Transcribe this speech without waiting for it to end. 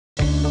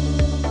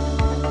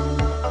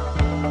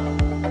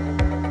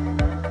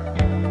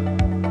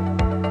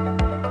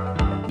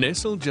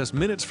Nestled just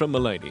minutes from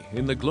Maleny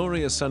in the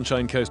glorious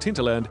Sunshine Coast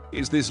hinterland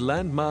is this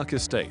landmark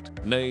estate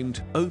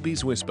named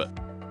Obi's Whisper.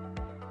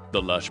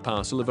 The lush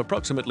parcel of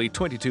approximately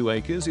 22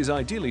 acres is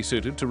ideally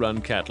suited to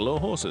run cattle or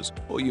horses,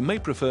 or you may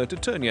prefer to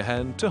turn your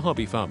hand to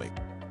hobby farming.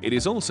 It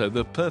is also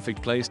the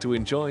perfect place to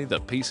enjoy the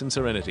peace and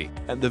serenity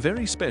and the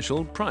very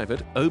special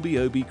private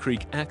Obi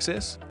Creek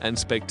access and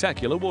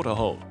spectacular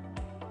waterhole.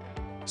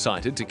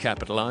 Sited to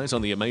capitalise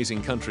on the amazing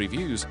country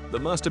views, the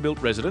master-built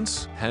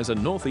residence has a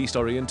northeast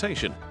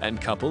orientation, and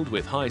coupled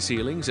with high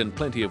ceilings and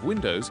plenty of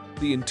windows,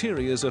 the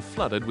interiors are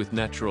flooded with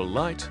natural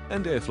light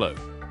and airflow.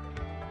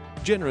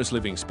 Generous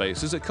living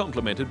spaces are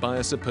complemented by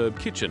a superb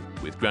kitchen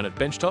with granite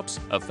benchtops,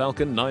 a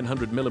Falcon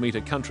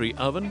 900mm country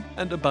oven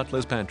and a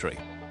butler's pantry.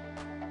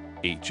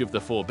 Each of the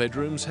 4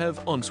 bedrooms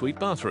have ensuite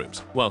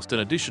bathrooms, whilst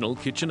an additional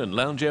kitchen and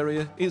lounge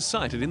area is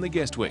sited in the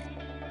guest wing.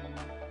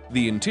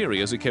 The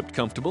interiors are kept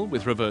comfortable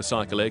with reverse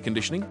cycle air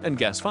conditioning and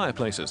gas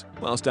fireplaces,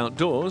 whilst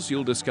outdoors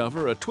you'll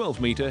discover a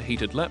 12-metre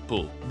heated lap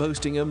pool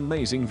boasting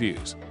amazing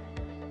views.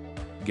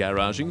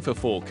 Garaging for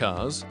 4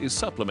 cars is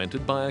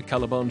supplemented by a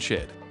colorbond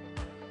shed.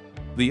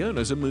 The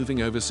owners are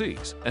moving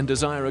overseas and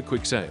desire a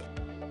quick sale.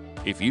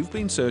 If you've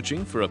been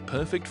searching for a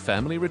perfect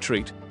family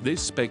retreat,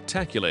 this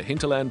spectacular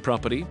hinterland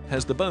property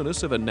has the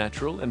bonus of a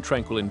natural and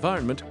tranquil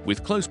environment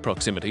with close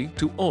proximity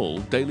to all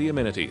daily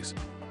amenities.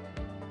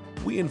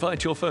 We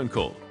invite your phone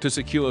call to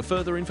secure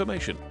further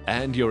information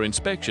and your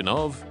inspection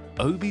of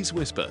Obi's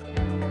Whisper.